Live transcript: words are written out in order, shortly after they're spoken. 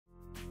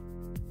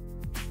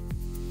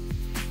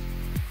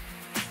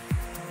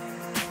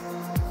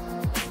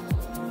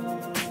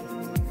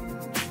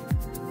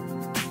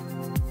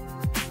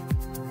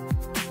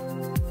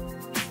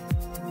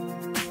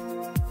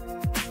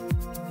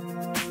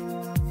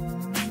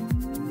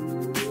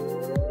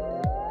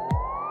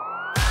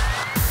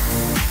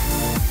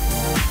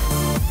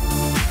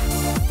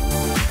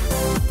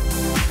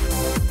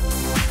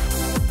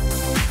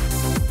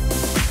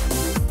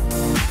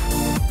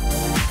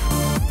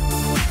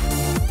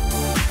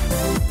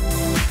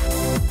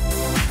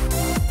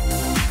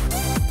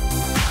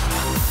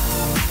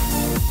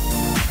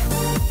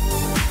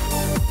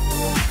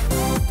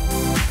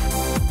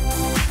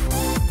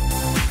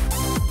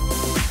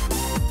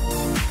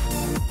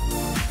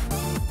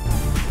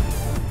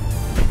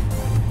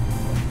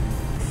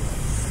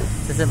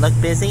Does it look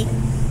busy?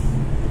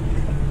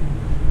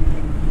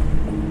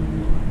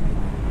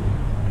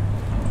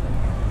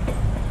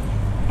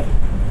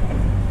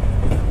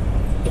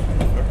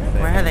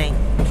 Where are they?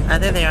 Oh,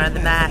 there they are in the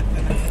back.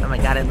 Oh my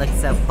god, it looks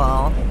so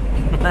full.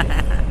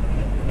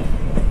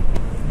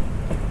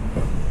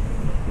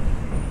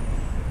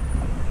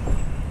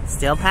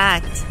 Still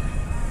packed.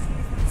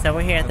 So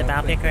we're here at the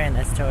Bow Picker in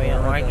Astoria,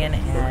 Oregon,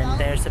 and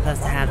they're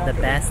supposed to have the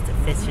best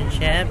fish and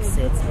chips.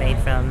 It's made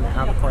from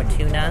albacore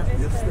tuna,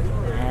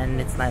 and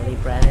it's lightly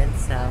breaded,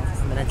 so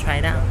I'm gonna try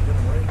it out.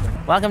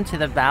 Welcome to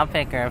the Bow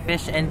Picker,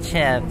 fish and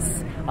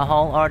chips. A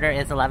whole order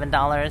is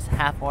 $11,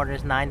 half order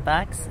is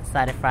 $9,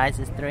 side of fries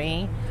is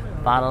 $3,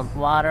 bottled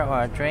water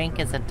or a drink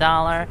is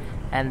 $1,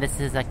 and this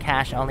is a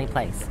cash-only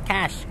place.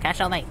 Cash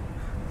only.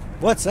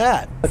 What's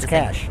that? What's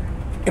cash?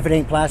 If it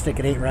ain't plastic,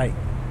 it ain't right.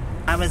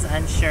 I was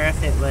unsure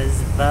if it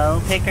was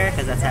bow picker,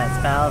 because that's how it's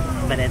spelled,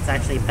 but it's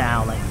actually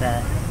bow, like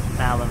the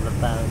bow of the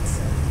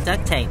boat.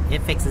 Duct tape,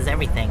 it fixes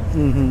everything.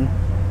 Mm-hmm.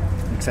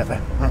 Except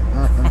that.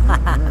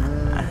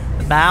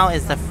 The bow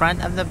is the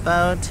front of the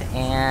boat,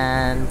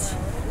 and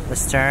the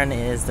stern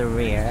is the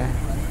rear.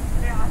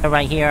 So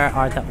right here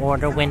are the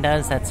order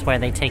windows. That's where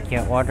they take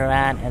your order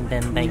at, and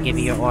then they give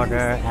you your order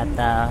at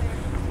the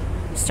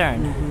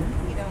stern.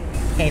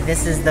 Mm-hmm. Okay,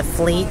 this is the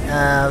fleet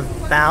of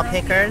bow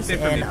pickers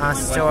in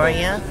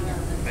Astoria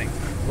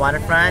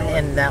waterfront,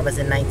 and that was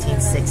in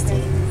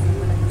 1960.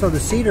 So the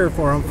cedar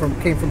for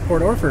them came from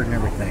Port Orford and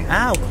everything.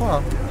 Oh,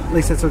 cool. At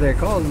least that's what they're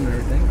called and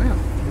everything. Wow.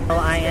 Well,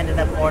 I ended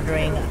up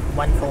ordering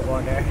one full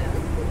order.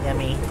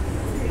 Yummy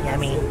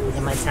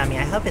in my tummy.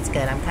 I hope it's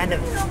good. I'm kind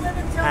of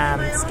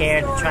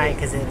scared to try it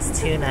because it's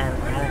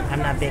tuna. I'm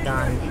not big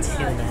on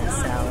tuna,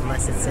 so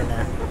unless it's in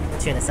a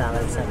tuna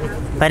salad or something.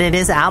 But it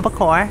is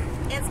albacore.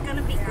 It's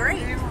gonna be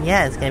great.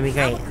 Yeah, it's gonna be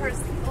great. Albacore's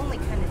the only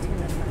kind of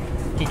tuna.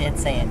 She did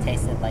say it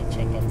tasted like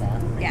chicken, though.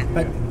 Yeah.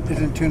 But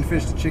isn't tuna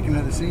fish the chicken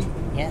of the sea?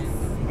 Yes.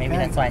 Maybe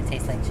that's why it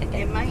tastes like chicken.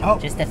 It might. Oh.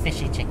 Just a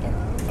fishy chicken.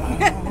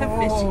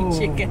 Fishy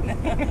chicken.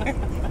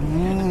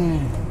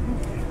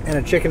 And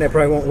a chicken that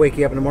probably won't wake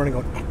you up in the morning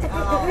going...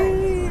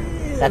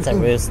 That's a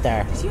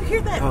rooster. Did you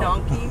hear that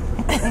donkey?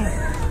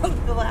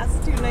 The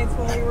last 2 nights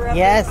when we were up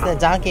Yes, there? the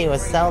donkey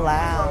was so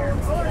loud.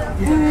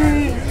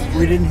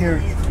 We didn't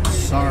hear,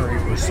 sorry,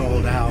 we're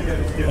sold out.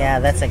 Yeah,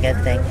 that's a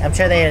good thing. I'm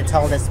sure they had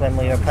told us when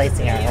we were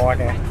placing our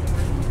order.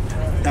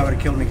 That would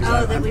have killed me.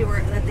 Oh, that they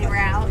were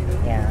out?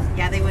 Yeah.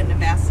 Yeah, they wouldn't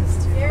have asked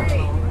us to.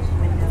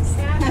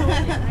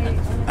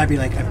 I'd be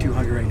like, I'm too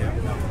hungry right now.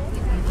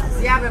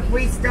 Yeah, but if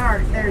we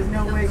start, there's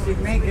no way we'd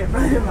make it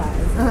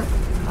otherwise.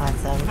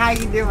 Awesome. How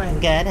you doing?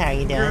 Good. How are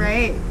you doing?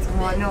 Great.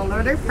 Well,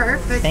 no, they're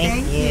perfect.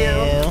 Thank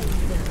you.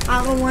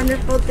 Have a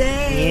wonderful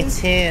day. You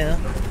too.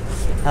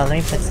 Oh, let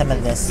me put some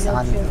of this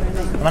on.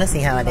 I want to see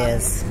how it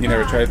is. You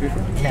never tried it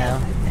before? No.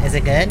 Is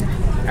it good?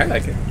 I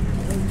like it.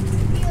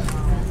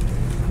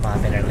 Well,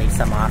 I better leave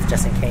some off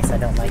just in case I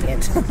don't like it.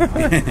 It's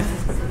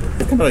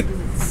kind of like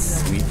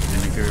sweet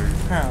vinegar.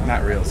 Oh.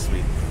 Not real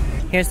sweet.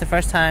 Here's the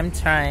first time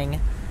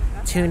trying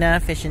tuna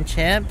fish and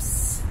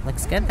chips.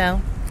 Looks good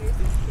though.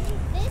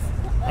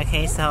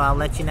 Okay, so I'll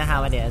let you know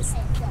how it is.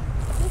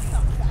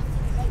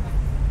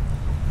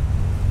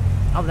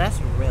 Oh,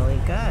 that's really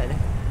good.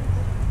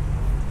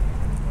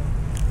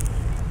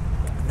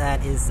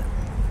 That is,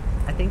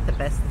 I think, the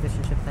best fish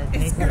and chips I've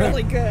tasted. It's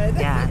really good.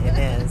 Yeah, it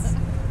is.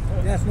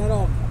 Yeah, it's not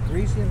all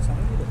greasy inside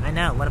either. I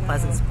know, what a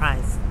pleasant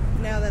surprise.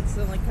 No, that's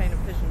the only kind of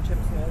fish and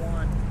chips we'll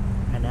want.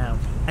 I know.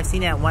 I've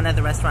seen it at one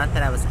other restaurant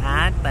that I was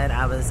at, but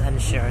I was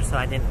unsure, so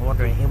I didn't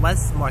order it. It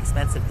was more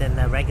expensive than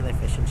the regular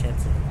fish and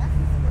chips.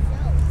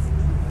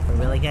 But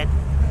really good.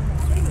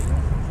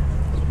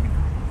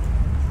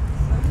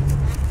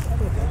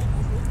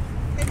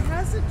 It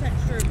has a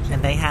texture of chicken.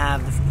 And they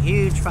have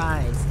huge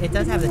fries. It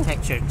does have the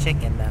texture of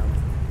chicken, though.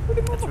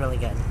 It's really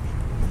good.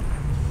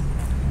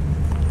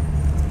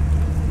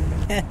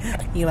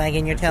 You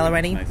wagging your tail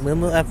already? Nice.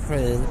 Moo-moo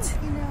approved.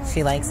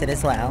 She likes it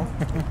as well.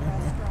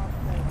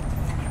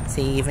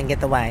 So you even get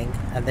the wag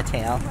of the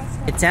tail.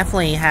 It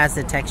definitely has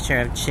the texture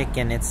of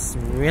chicken. It's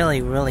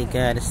really, really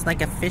good. It's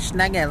like a fish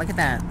nugget. Look at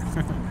that.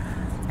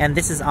 And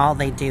this is all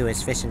they do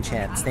is fish and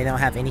chips. They don't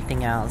have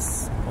anything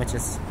else, which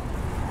is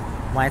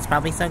why it's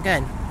probably so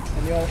good.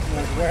 And the old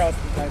warehouse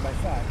is side by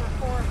side.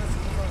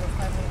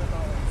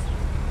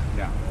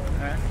 Yeah.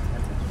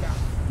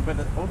 But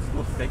the old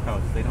school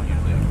steakhouse, they don't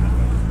usually have that.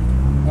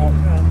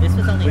 This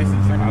was only $7. Places in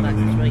It's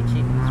Hollywood. really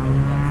cheap. It's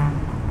really good.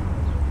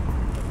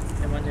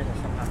 No wonder they're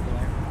so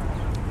popular.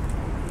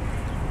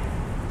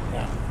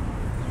 Yeah.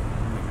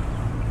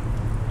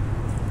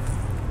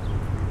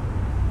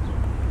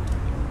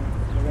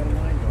 We got a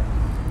line going.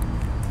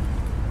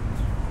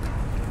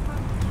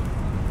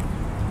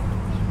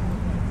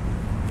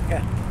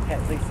 Yeah,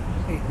 at least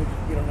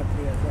you don't have to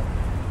do that.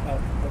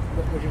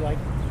 What would you like?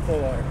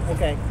 Full order.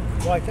 Okay.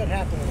 Well, I said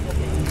half of it.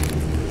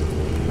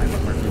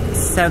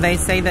 So they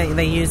say that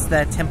they use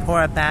the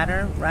tempura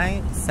batter,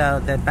 right? So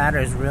the batter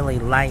is really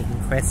light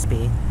and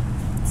crispy.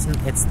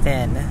 It's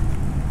thin.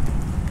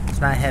 It's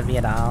not heavy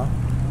at all.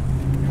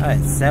 Oh,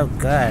 it's so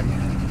good.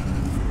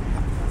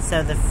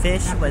 So the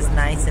fish was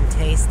nice and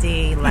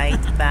tasty, light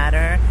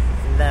batter.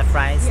 The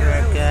fries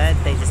were good.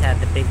 They just had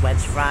the big wedge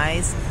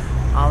fries.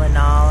 All in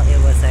all, it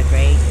was a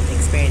great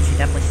experience. You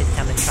definitely should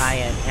come and try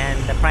it. And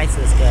the price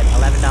was good.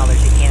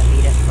 $11. You can't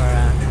beat it for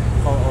a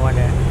full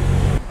order.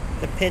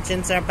 The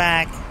pigeons are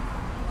back.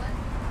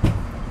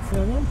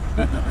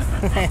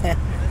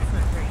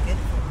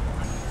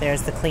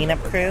 There's the cleanup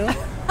crew.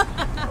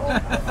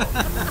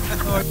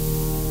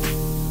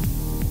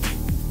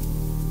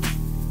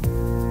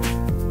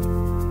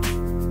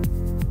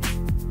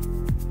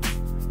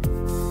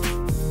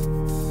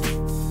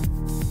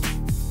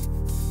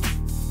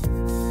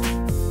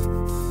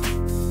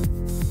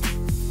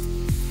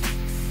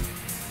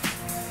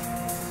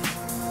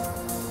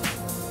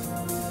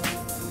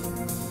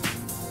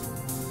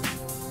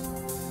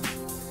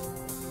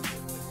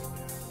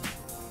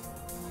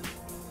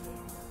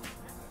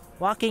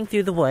 Walking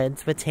through the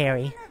woods with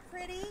Terry. Isn't that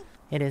pretty?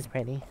 It is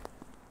pretty.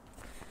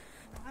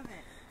 Love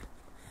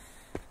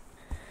it.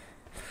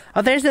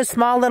 Oh, there's those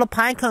small little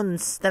pine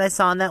cones that I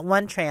saw on that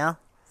one trail.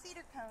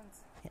 Cedar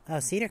cones. Oh,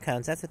 cedar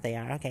cones. That's what they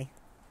are. Okay.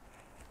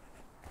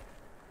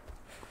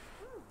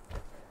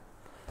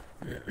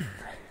 So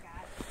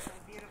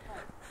beautiful.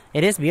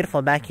 It is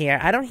beautiful back here.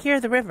 I don't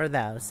hear the river,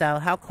 though. So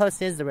how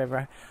close is the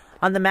river?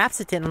 On the maps,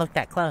 it didn't look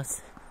that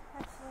close.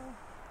 Actually,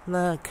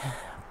 Look.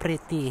 Pretty.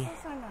 those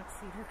are not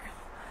cedar.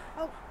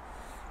 Oh,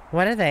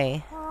 What are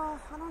they? I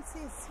don't see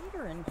a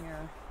cedar in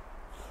here.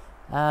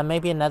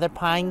 Maybe another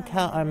pine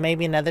cone, or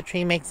maybe another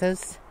tree makes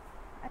those.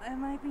 It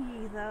might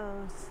be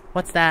those.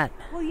 What's that?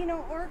 Well, you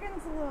know,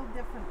 Oregon's a little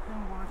different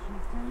than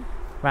Washington.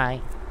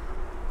 Right.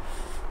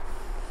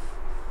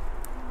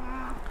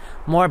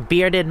 More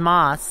bearded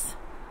moss.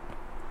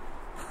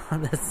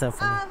 That's so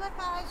funny. Oh my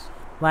gosh.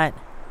 What?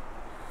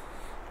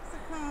 It's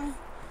a cone.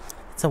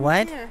 It's a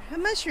what? Here, a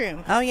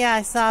mushroom. Oh yeah,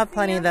 I saw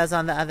plenty of those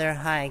on the other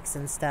hikes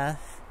and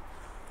stuff.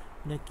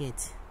 Look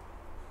it.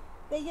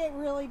 They get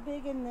really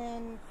big and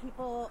then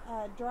people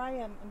dry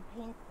them and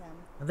paint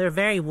them. They're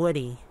very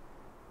woody.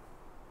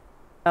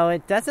 Oh,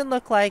 it doesn't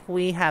look like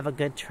we have a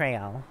good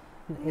trail.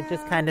 It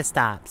just No. kind of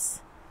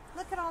stops.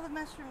 Look at all the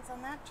mushrooms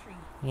on that tree.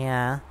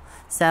 Yeah.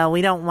 So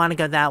we don't want to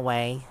go that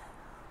way.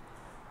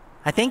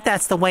 I think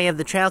that's the way of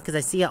the trail because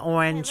I see an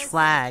orange listen.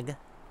 flag.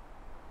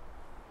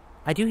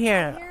 I do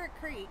hear... Here a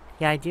creek.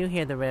 Yeah, I do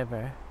hear the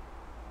river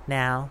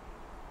now.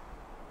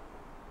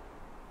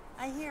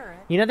 I hear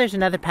it. You know there's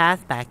another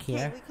path back Okay,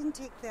 here. we can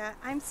take that.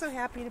 I'm so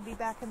happy to be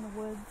back in the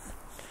woods.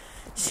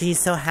 She's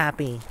so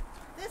happy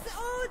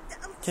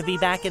to be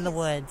back in the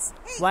woods.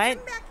 Hey, What?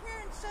 come back here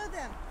and show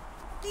them.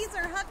 These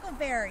are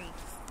huckleberries.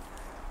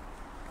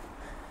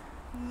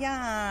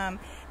 Yum.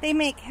 They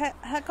make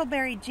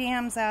huckleberry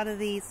jams out of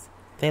these.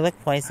 They look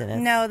poisonous.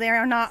 No,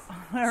 they're not.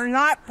 They're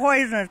not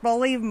poisonous.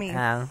 Believe me.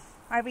 Oh.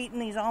 I've eaten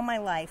these all my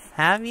life.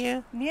 Have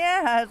you?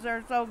 Yes,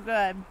 they're so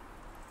good.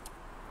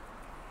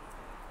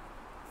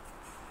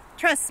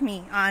 Trust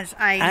me, Aj.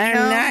 I'm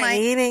not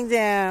eating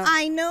them.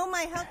 I know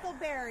my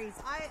huckleberries.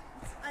 I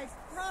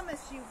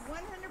promise you, 100%.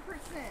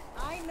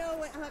 I know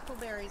what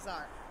huckleberries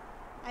are.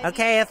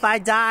 Okay, if I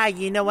die,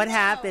 you know what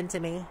happened to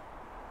me.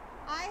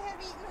 I have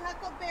eaten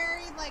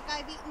huckleberry like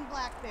I've eaten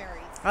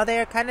blackberries. Oh, they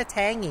are kind of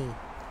tangy.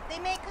 They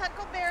make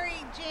huckleberry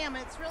jam.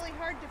 It's really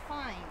hard to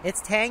find.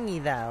 It's tangy,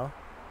 though.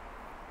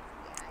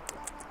 Yeah, I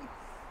love them.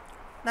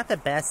 Not the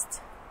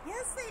best.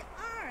 Yes, they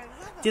are. I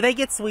love them. Do they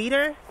get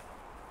sweeter?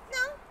 No,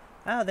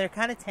 Oh, they're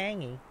kind of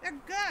tangy. they're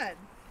good.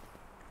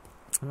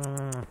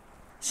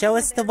 Show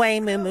us the way,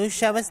 Moo-moo.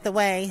 Show us the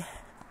way.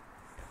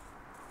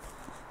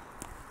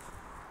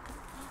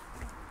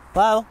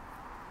 Whoa.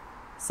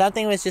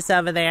 Something was just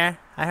over there.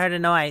 I heard a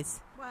noise.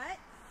 What?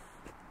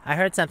 I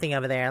heard something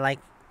over there, like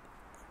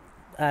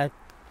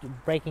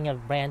breaking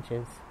of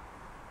branches.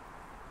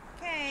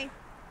 Okay.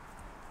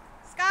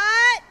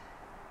 Scott!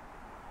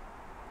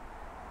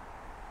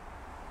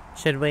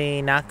 Should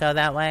we not go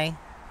that way?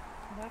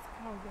 That's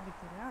how we gotta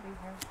get out of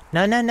here.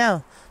 No, no,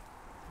 no.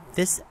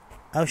 This...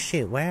 Oh,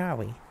 shoot. Where are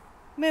we?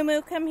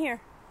 Moo-moo, come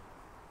here.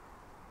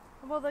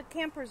 Well, the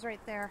camper's right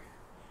there.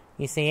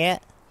 You see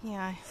it?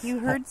 Yeah. You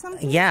heard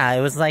something? Yeah, it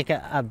was like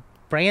a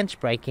branch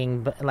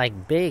breaking,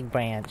 like big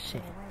branch.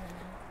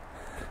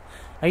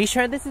 Are you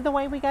sure this is the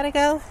way we gotta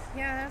go?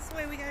 Yeah, that's the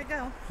way we gotta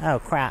go. Oh,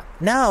 crap.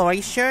 No, are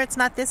you sure it's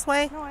not this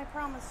way? No, I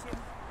promise you.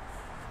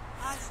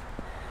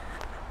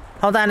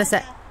 Hold on a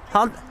sec.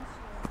 Hold.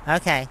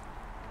 Okay.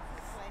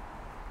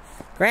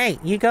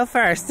 Great, you go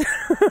first. You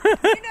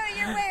know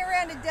your way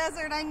around a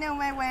desert, I know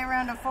my way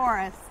around a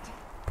forest.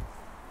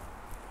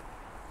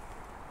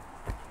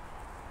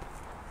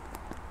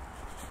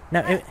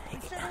 No, We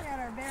should have had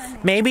our bear name.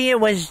 maybe it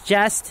was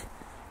just...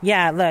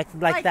 Yeah, look,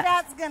 like that.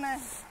 That's gonna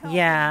help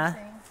Yeah.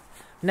 anything.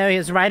 No, it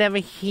was right over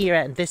here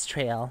at this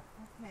trail.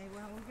 Okay,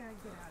 well, we gotta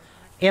get out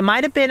of here. It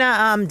might have been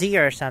a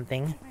deer or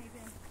something.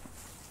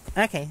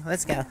 Maybe. Okay,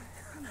 let's go.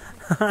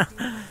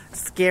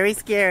 Scary,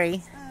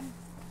 scary.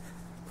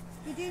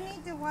 You do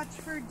need to watch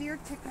for deer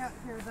tick out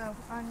here, though,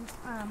 on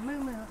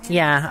Moo-moo.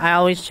 Yeah, I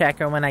always check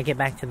her when I get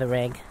back to the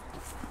rig.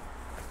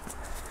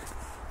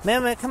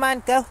 Moo-moo, come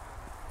on, go.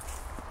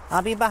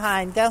 I'll be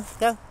behind. Go,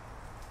 go. Like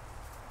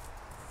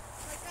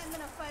I'm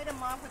gonna fight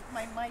him off with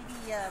my mighty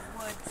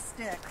wood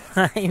stick.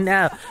 I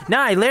know. No,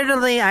 I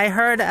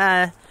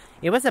heard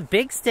it was a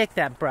big stick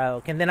that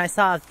broke, and then I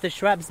saw the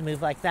shrubs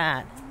move like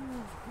that.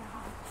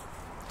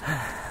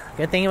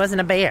 Good thing it wasn't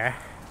a bear.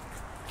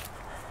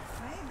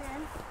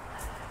 Maybe.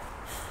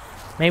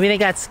 Maybe they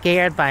got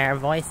scared by our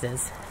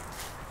voices.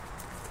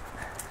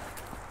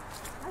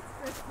 That's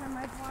the first time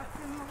I've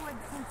walked in the woods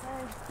since I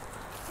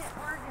hit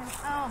Oregon.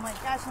 Oh my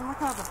gosh, and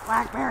look at all the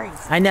blackberries.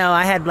 I know,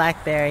 I had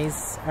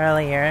blackberries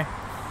earlier.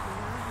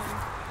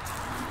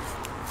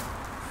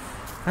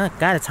 Oh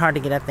God, it's hard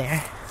to get up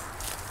there.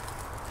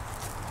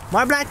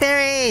 More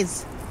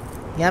blackberries!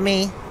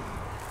 Yummy.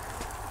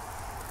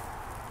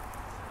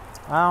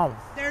 Oh,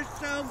 They're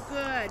so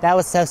good. that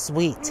was so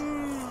sweet.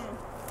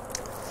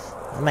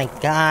 Oh my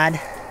God.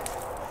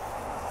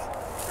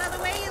 So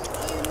the way you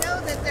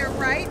know that they're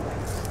ripe,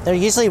 They're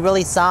usually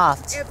really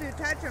soft. if you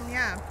touch them,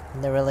 yeah.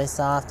 They're really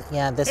soft.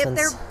 Yeah, this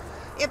one's...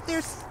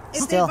 If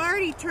Still- they've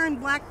already turned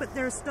black, but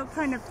they're still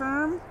kind of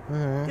firm,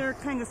 they're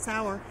kind of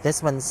sour.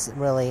 This one's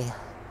really...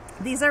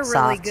 These are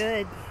Soft.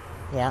 really good.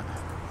 Yeah.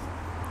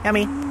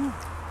 Yummy. Yum.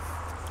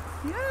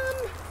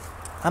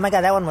 Oh my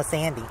God, that one was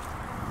sandy.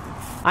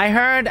 I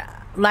heard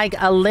like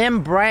a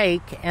limb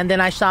break, and then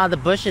I saw the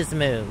bushes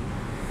move.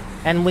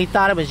 And we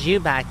thought it was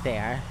you back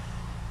there.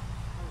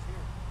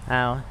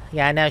 Oh,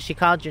 yeah, I know. She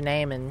called your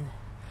name and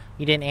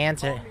you didn't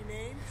answer.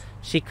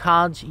 She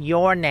called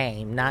your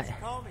name, not...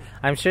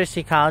 I'm sure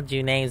she called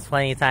you names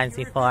plenty of times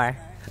before.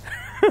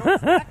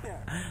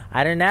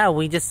 I don't know.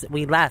 We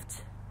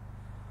left.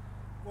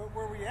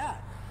 Where we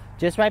at?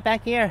 Just right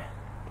back here.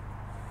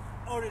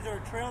 Oh, is there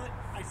a trail that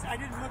I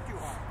didn't look too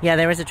hard? Yeah,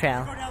 there was a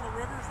trail. Go down the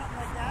river or something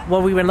like that?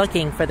 Well, we were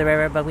looking for the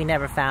river, but we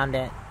never found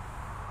it.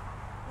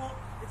 Well,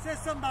 it says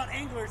something about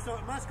anglers, so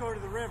it must go to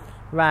the river.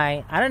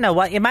 Right. I don't know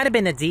what. It might have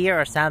been a deer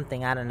or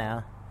something. I don't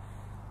know.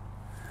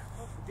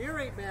 Well, deer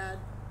ain't bad.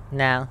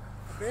 No.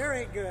 Bear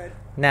ain't good.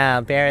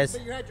 No, bear is...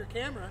 But you had your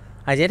camera.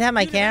 I did have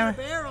my You even had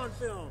camera. a bear on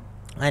film.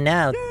 I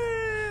know.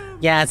 Damn.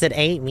 Yes, it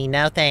ate me.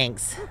 No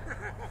thanks.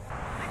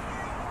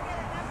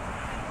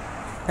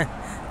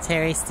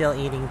 Terry's still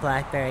eating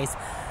blackberries.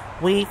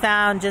 We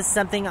found just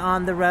something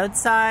on the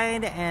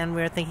roadside, and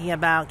we're thinking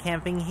about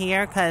camping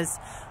here because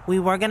we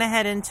were going to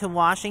head into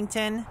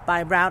Washington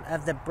by route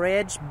of the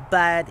bridge,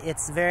 but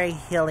it's very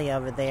hilly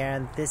over there,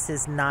 and this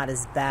is not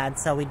as bad.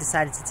 So we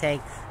decided to take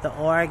the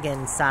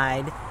Oregon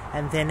side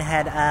and then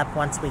head up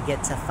once we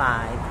get to 5.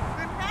 I'm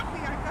happy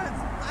I got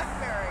some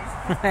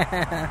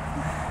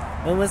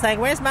blackberries. It was like,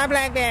 where's my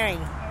blackberry?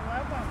 I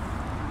love them.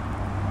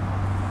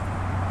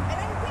 I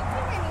didn't pick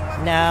too many. Want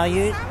me No, to pick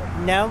you... some?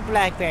 No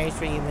blackberries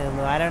for you,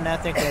 Moo-moo. I don't know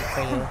if they're good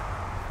for you.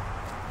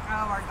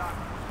 Oh my God.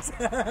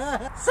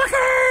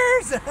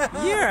 Suckers!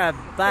 You're a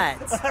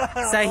butt.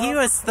 So he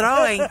was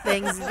throwing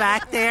things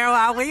back there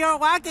while we were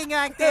walking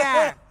back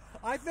there.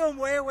 I filmed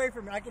way away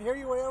from you. I can hear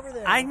you way over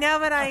there. I know,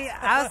 but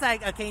I was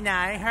like, okay, now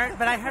I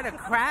heard a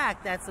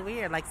crack. That's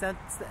weird. Like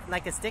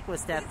a stick was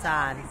stepped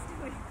on.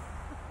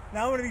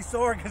 Now I'm gonna be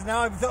sore because now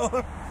I've thrown 3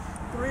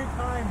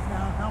 times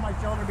now. Now my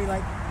shoulder be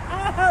like,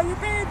 ah, you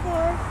paid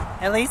for it.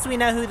 At least we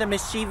know who the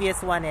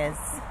mischievous one is.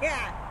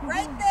 Yeah,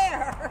 right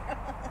there.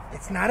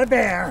 It's not a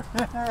bear.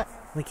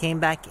 We came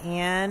back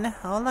in.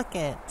 Oh, look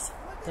it.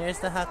 There's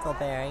the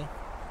huckleberry.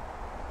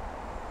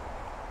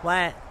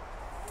 What?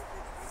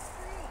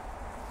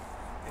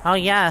 Oh,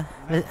 yeah.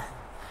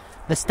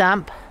 The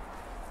stump.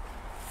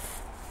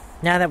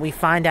 Now that we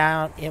find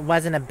out it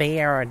wasn't a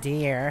bear or a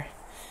deer,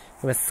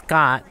 it was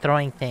Scott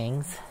throwing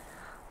things.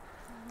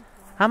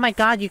 Oh my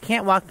God, you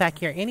can't walk back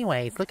here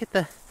anyways. Look at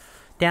the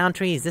down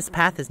trees. This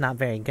path is not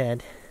very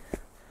good.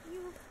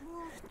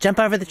 Jump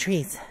over the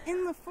trees.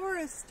 In the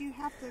forest, you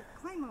have to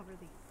climb over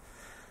these.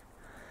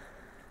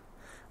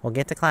 We'll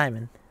get to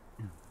climbing.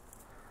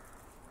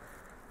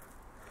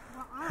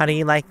 How do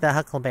you like the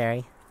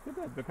huckleberry?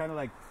 They're kind of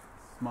like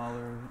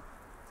smaller,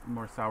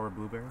 more sour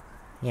blueberries,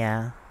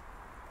 Yeah.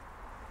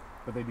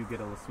 but they do get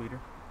a little sweeter.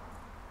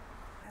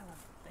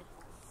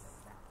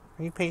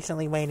 Are you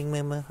patiently waiting,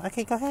 Moo-moo?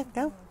 Okay, go ahead.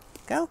 Go.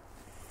 Go.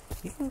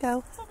 You can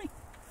go.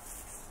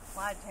 A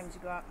lot of times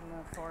you go out in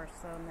the forest,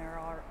 though, and they're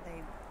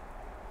already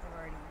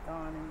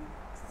gone, and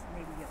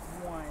maybe get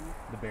one.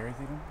 The berries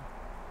even?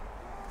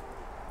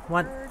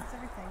 What? Birds,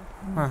 everything.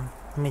 Huh.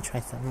 Let me try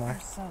some more.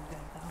 They're so good,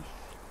 though.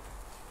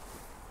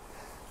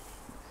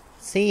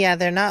 See, yeah,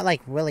 they're not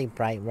like really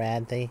bright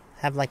red. They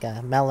have like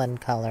a melon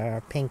color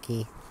or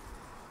pinky.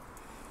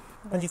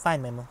 What'd you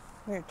find, Moo-moo?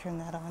 We're turn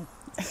that on.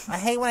 I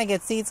hate when I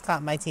get seeds caught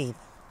in my teeth.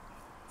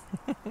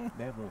 They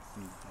have little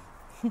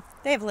seeds.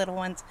 They have little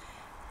ones.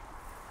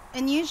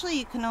 And usually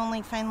you can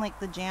only find like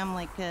the jam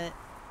like at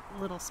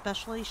little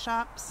specialty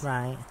shops.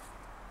 Right.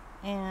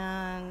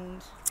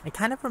 And It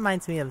kind of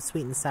reminds me of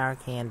sweet and sour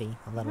candy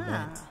a little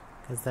Yeah. bit.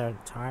 Because they're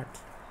tart.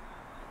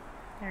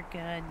 they're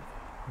good.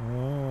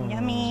 Mm.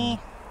 Yummy.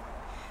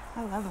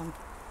 I love them.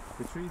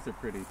 The trees are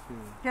pretty too.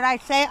 Did I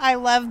say I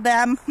love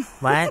them?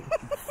 What?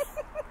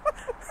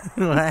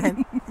 What?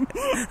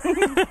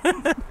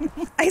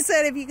 I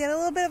said if you get a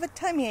little bit of a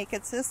tummy ache,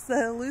 it's just the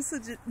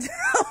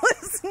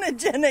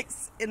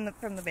hallucinogenics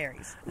from the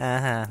berries.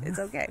 Uh-huh. It's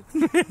okay.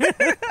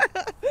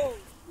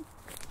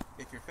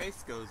 If your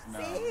face goes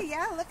numb. See,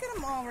 yeah, look at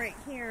them all right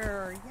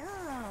here.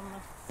 Yum.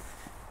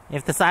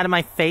 If the side of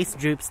my face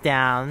droops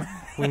down,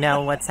 we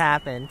know what's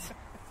happened.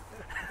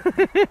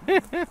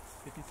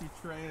 If you see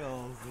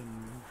trails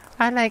and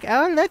I'm like,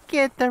 oh, look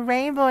at the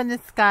rainbow in the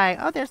sky.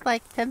 Oh, there's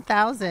like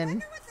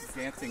 10,000.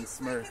 dancing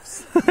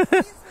Smurfs. These with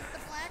the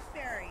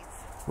blackberries.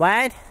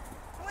 What? I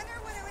wonder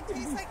what it would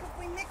taste like if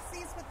we mix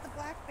these with the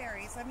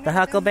blackberries. I've The never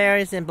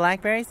huckleberries and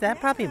blackberries?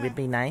 That probably Yeah. would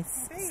be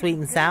nice. Very Sweet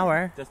and good.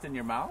 sour. Just in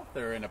your mouth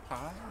or in a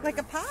pie? Like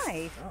a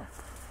pie. Oh.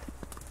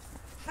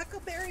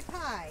 Huckleberry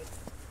pie.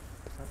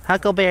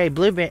 Huckleberry,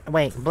 blueberry,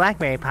 wait,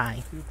 blackberry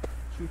pie.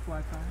 Shoe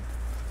fly pie?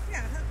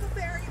 Yeah,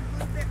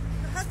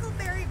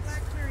 huckleberry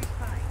blackberry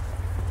pie.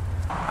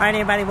 Alright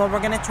everybody, well we're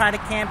going to try to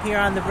camp here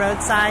on the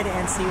roadside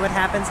and see what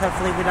happens.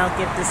 Hopefully we don't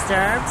get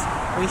disturbed.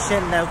 We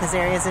shouldn't though, because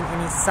there isn't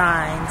any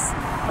signs.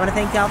 I want to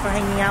thank y'all for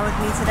hanging out with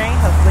me today.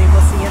 Hopefully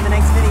we'll see you in the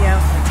next video.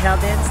 Until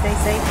then, stay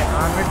safe and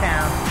onward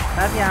bound.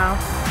 Love y'all.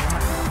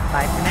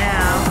 Bye for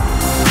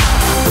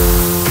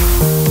now.